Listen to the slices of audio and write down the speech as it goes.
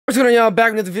What's going on, y'all?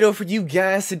 Back with another video for you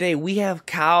guys today. We have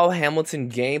Kyle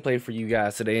Hamilton gameplay for you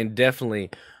guys today, and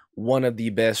definitely one of the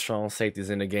best strong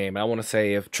safeties in the game. I want to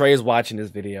say, if Trey is watching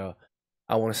this video,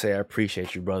 I want to say I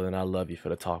appreciate you, brother, and I love you for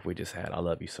the talk we just had. I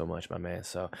love you so much, my man.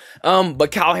 So,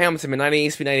 but Kyle Hamilton, man, 98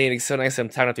 speed, 98 excel,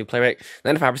 97 time out through play rate,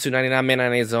 95 pursuit, 99 man,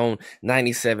 98 zone,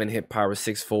 97 hit power,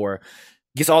 6'4".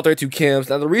 Gets all 32 chems.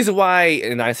 Now, the reason why,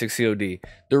 in 96 COD,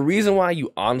 the reason why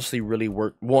you honestly really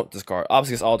want this card,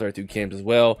 obviously it's all 32 chems as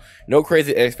well. No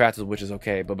crazy X factors, which is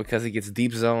okay, but because he gets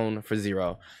deep zone for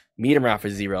 0, medium route for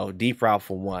 0, deep route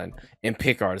for 1, and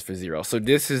pick artist for 0. So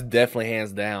this is definitely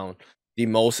hands down the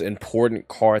most important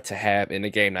card to have in the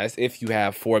game. Now, if you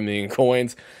have 4 million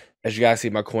coins. As you guys see,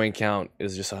 my coin count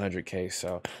is just 100K,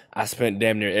 so I spent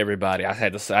damn near everybody. I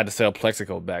had to sell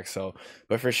Plexico back. So,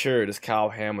 but for sure, this Kyle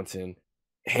Hamilton,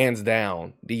 hands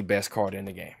down, the best card in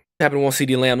the game. Happen to want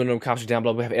CD Lamb, no comments down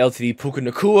below. We have Ltd Puka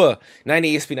Nacua,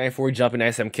 98 speed, 94 jumping,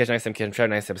 97 catch, 97 trap,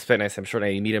 97 spec, 97 short,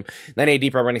 90 medium, 98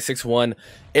 deep route running, 6'1".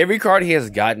 Every card he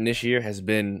has gotten this year has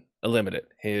been a limited.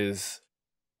 His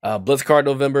Blitz card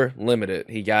November, limited.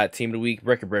 He got Team of the Week,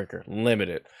 Record Breaker,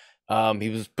 limited. He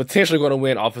was potentially going to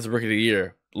win Offensive Rookie of the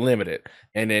Year, limited,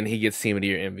 and then he gets Team of the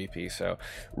Year MVP. So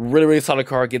really solid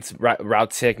card. Gets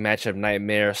route tech, matchup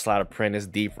nightmare, slot apprentice,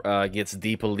 deep gets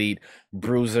deep elite,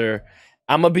 bruiser.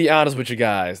 I'm gonna be honest with you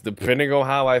guys. Depending on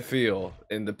how I feel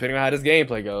and depending on how this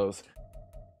gameplay goes,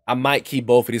 I might keep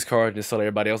both of these cards and sell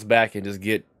everybody else back and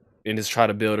just try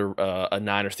to build a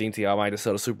Niner Steam team. I might just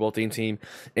sell the Super Bowl team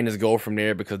and just go from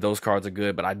there because those cards are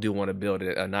good. But I do want to build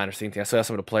a Niner Steam team. I still have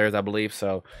some of the players, I believe.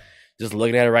 So just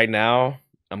looking at it right now,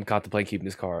 I'm contemplating keeping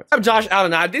this card. I'm Josh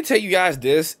Allen. Now, I did tell you guys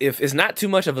this. If it's not too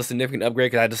much of a significant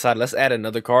upgrade, because I decided let's add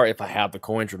another card if I have the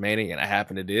coins remaining, and I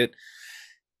happen to did.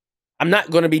 I'm not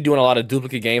going to be doing a lot of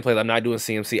duplicate gameplays. I'm not doing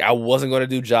CMC. I wasn't going to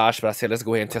do Josh, but I said let's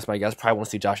go ahead and test my guys. Probably want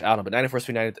to see Josh Allen, but 94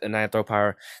 speed, 99 throw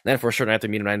power, 94 short, 93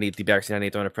 medium, 98 deep accuracy,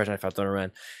 98 throwing pressure, 95 throwing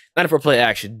run, 94 play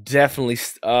action. Definitely,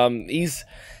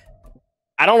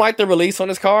 I don't like the release on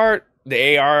this card.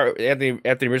 The AR at the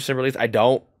Richardson release, I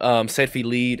don't. Set feet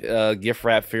lead, gift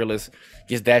wrap, fearless,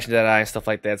 gets dash into that eye and stuff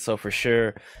like that. So for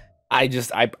sure, I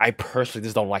personally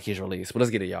just don't like his release. But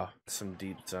let's get it, y'all. Some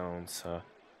deep zones.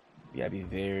 You gotta be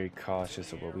very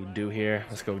cautious of what we do here.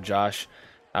 Let's go, Josh.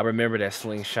 I remember that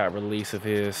slingshot release of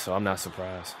his, so I'm not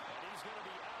surprised.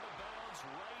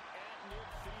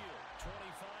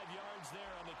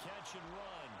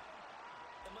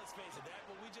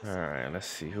 All right, let's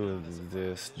see. Who is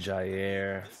this?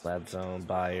 Jair, flat zone,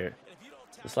 Bayard.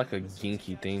 It's like a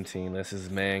Ginky theme team. That's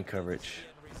his man coverage.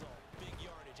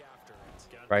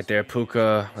 Right there,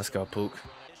 Puka. Let's go, Pook.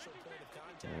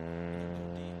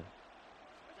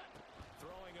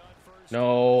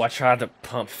 No, I tried to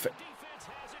pump fake.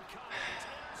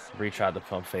 Bree tried to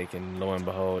pump fake, and lo and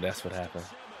behold, that's what happened.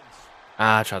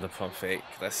 I tried to pump fake.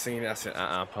 I seen it. I said,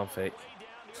 pump fake.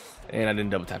 And I didn't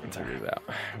double tap and turn it out.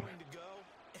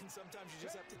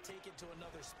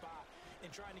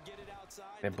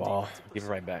 That ball, give it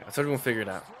right back. I told you we're gonna figure it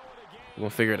out. We're gonna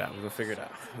figure it out. We're gonna figure it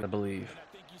out. I believe.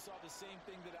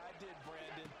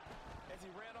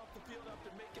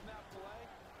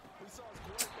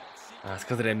 It's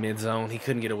because of that mid zone. He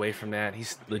couldn't get away from that. He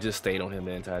legit stayed on him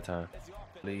the entire time.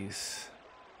 Please,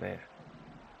 man.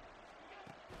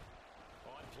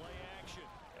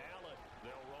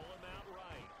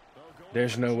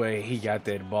 There's no way he got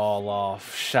that ball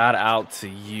off. Shout out to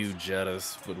you,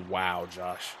 Jettas. But wow,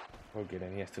 Josh. Go get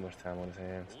him. He has too much time on his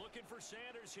hands.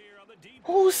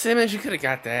 Oh, Simmons, you could have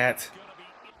got that.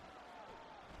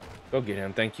 Go get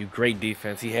him. Thank you. Great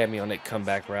defense. He had me on that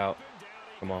comeback route.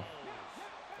 Come on.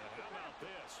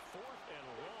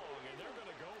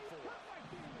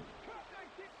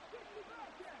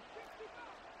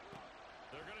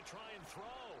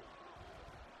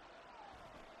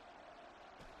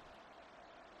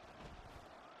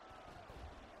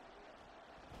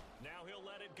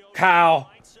 Kyle,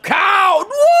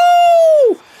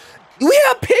 woo! We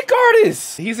have pick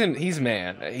artists. He's man. He's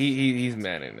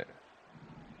man in it.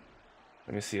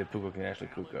 Let me see if Puka can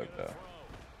actually cook up though.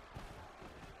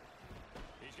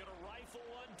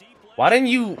 Why didn't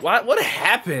you? What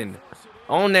happened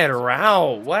on that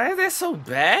route? Why is that so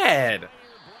bad?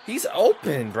 He's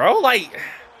open, bro. Like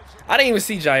I didn't even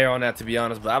see Jair on that, to be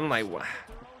honest. But I'm like, what?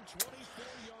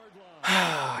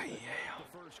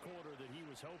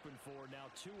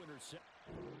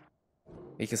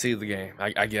 He can see the game,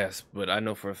 I guess, but I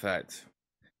know for a fact.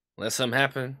 Unless something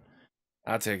happen,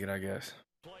 I'll take it, I guess.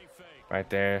 Right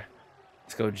there.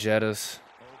 Let's go, Jettas.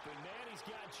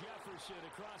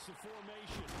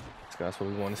 Let's go. That's what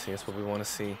we want to see. That's what we want to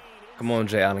see. Come on,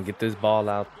 Jay Allen, get this ball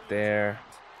out there.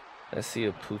 Let's see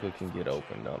if Puka can get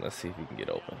open, though. Let's see if he can get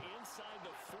open.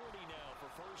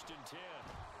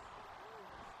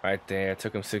 Right there. It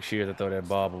took him 6 years to throw that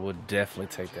ball, but we'll definitely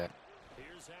take that.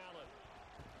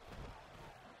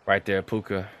 Right there,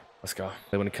 Puka. Let's go.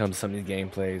 When it comes to some of these game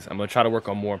plays, I'm going to try to work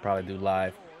on more and probably do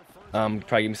live.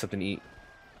 Probably give me something to eat.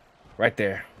 Right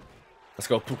there. Let's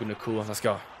go, Puka Nacua. Let's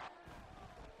go.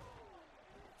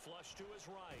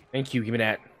 Thank you. Give me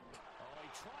that.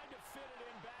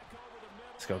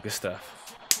 Let's go. Good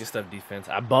stuff. Good stuff, defense.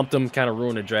 I bumped him, kind of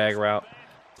ruined the drag route.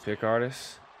 Pick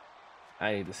artist.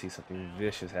 I need to see something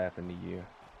vicious happen to you.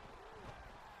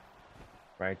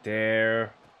 Right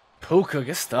there. Puka,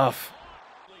 good stuff.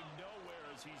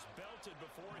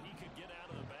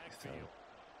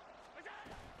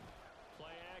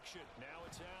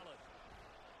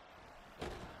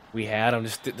 We had him.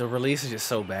 Just the release is just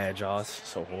so bad, y'all. It's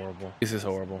so horrible. This is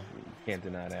horrible. You can't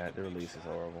deny that. The release is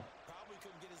horrible.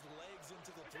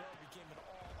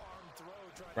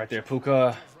 Right there,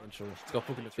 Puka. Let's go,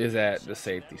 Puka. Is at the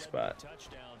safety spot.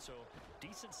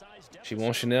 She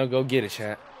wants Chanel. Go get it,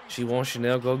 chat. She wants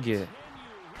Chanel. Go get it.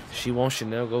 She wants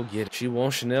Chanel. Go get it. She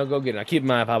wants Chanel. Go get it. Now, keep in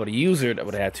mind, if I would have used her, that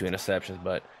would have had 2 interceptions.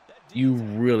 But you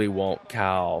really want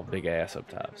Kyle big ass up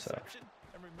top. So,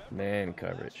 man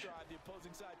coverage.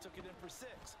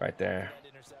 Right there.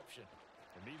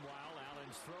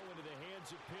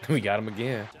 We got him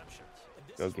again.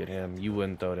 Go get him. You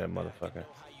wouldn't throw that motherfucker.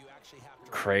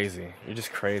 Crazy. You're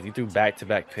just crazy. You threw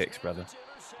back-to-back picks, brother.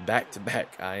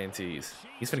 Back-to-back INTs.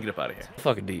 He's finna get up out of here.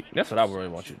 Fucking deep. That's what I really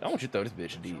want you. I want you to throw this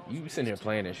bitch deep. You sitting here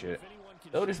playing this shit.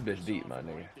 Throw this bitch deep, my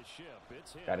nigga.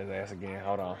 Got his ass again.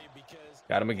 Hold on.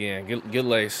 Got him again. Good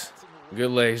lace.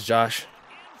 Good lace, Josh.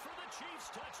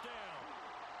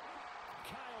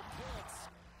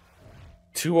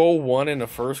 .201 in the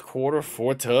first quarter,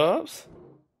 4 tubs.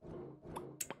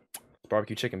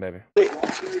 Barbecue chicken, baby.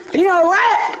 You know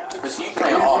what? You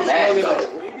playing all Madden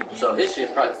though, so this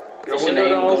shit probably this shit ain't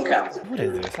gonna count. What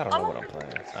is this? I don't know what I'm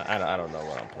playing. I don't know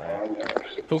what I'm playing.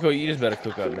 Puka, you just better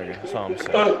cook up, nigga. That's all I'm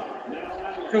saying.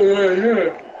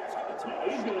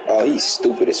 Oh, he's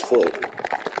stupid as fuck.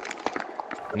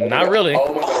 Not really. You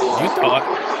thought.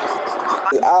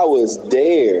 I was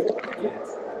there.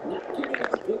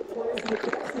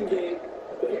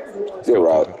 Good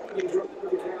route.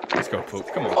 Let's go, Poop.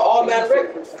 Come on. All man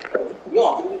record.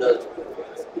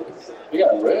 You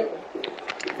got red?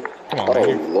 Come on, man.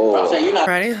 Oh, Lord.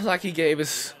 Alrighty, like he gave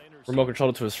his remote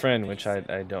controller to his friend, which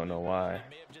I don't know why.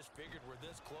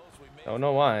 Don't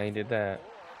know why he did that.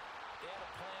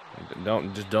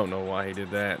 Don't know why he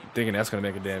did that. Thinking that's gonna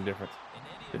make a damn difference.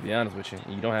 To be honest with you,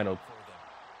 you don't have no.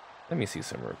 Let me see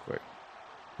something real quick.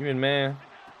 You in man?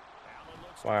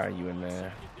 Why are you in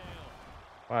man?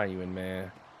 Why are you in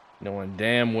man? Knowing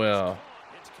damn well,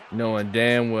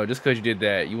 just because you did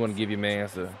that, you want to give your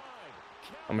mans the.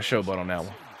 I'm a showboat on that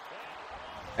one.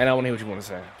 And I want to hear what you want to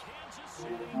say.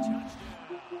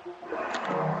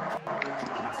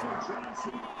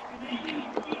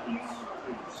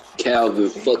 Calvin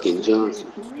fucking Johnson.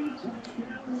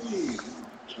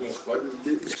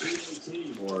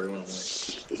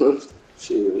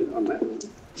 Shit, I'm at it.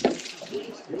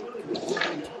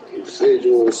 You said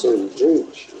you want something to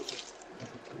drink.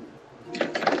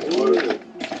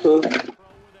 Huh?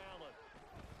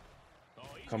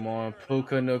 Come on,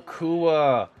 Puka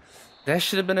Nacua. That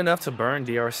should have been enough to burn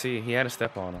DRC. He had a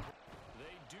step on him.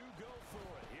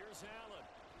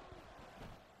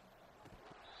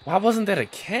 Why wasn't that a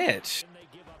catch?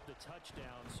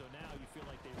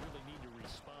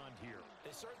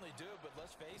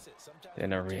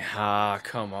 In a reha,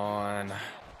 come on.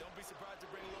 Don't be surprised to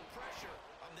bring a little pressure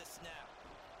on this snap.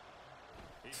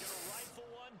 He's gonna rifle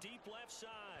one deep left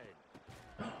side.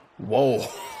 Whoa.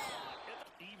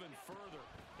 Even further.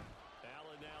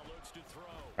 Allen now looks to throw.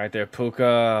 Right there,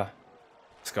 Puka.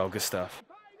 Let's go. Good stuff.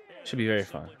 Should be very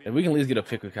fun. If we can at least get a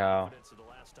pick with Kyle.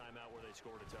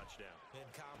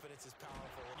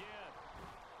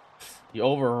 You're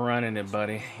overrunning it,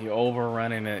 buddy. You're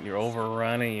overrunning it. You're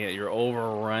overrunning it. You're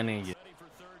overrunning it.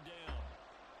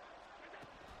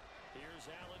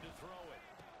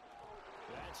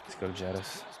 Let's go,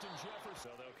 Jettis. So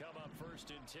they'll come up first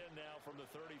and 10 now from the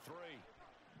 33.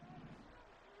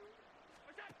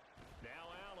 Now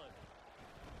Allen.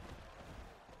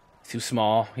 Too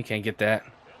small. He can't get that.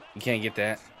 He can't get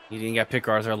that. He didn't got pick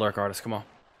artists or lurk artists. Come on.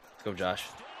 Let's go, Josh.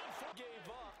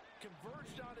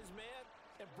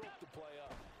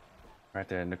 Right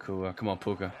there, Nacua. Come on,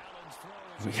 Puka.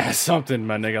 We got something,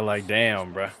 my nigga. Like,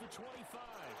 damn, bro.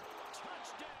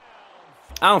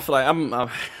 I don't feel like I'm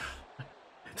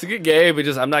it's a good game, but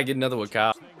just I'm not getting nothing with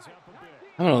Kyle.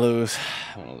 I'm gonna lose.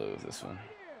 I'm gonna lose this one.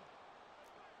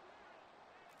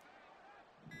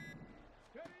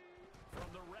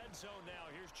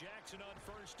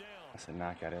 That's a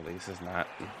knockout at least. It's not.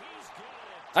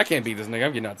 I can't beat this nigga.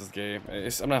 I'm getting out this game.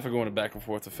 I'm not for going back and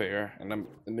forth affair. And I've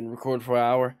been recording for an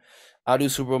hour. I'll do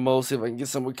Super Bowl mode, see if I can get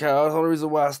some with Kyle. That's the only reason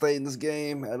why I stayed in this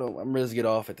game. I'm ready to get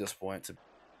off at this point.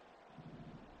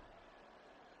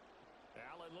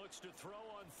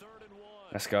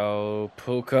 Let's go,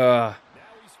 Puka.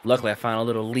 Luckily, I found a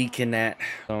little leak in that.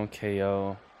 On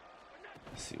KO.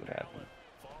 Let's see what happened.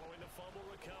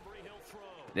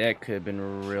 That could have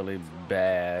been really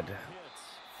bad.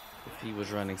 If he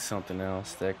was running something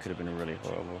else, that could have been really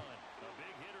horrible.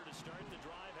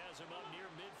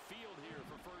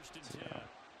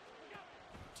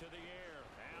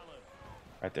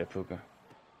 Right there, Puka.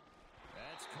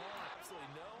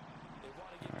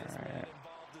 Alright.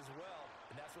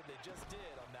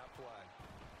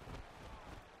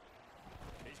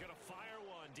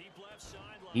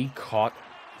 He caught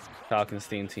Falcons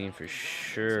team for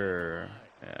sure.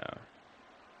 Yeah.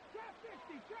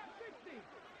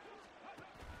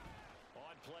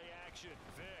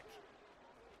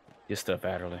 Get stuff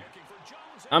Adderley.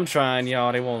 I'm trying,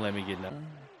 y'all. They won't let me get nothing.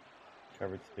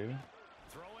 Cover 2.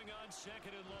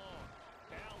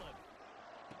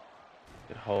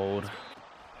 Good hold.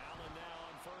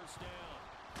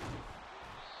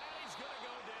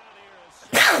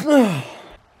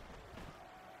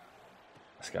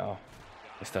 Let's go.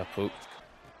 Good stuff, Poop.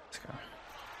 Let's go.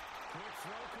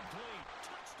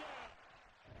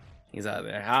 He's out of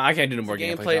there. I can't do no more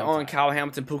gameplay on Kyle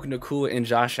Hamilton, Puka Nacua, and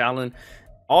Josh Allen.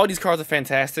 All these cards are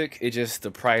fantastic. It's just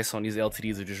the price on these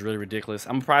LTDs are just really ridiculous.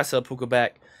 I'm gonna probably sell Puka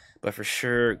back, but for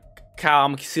sure, Kyle,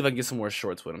 I'm gonna see if I can get some more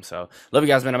shorts with him. So, love you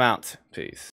guys, man. I'm out. Peace.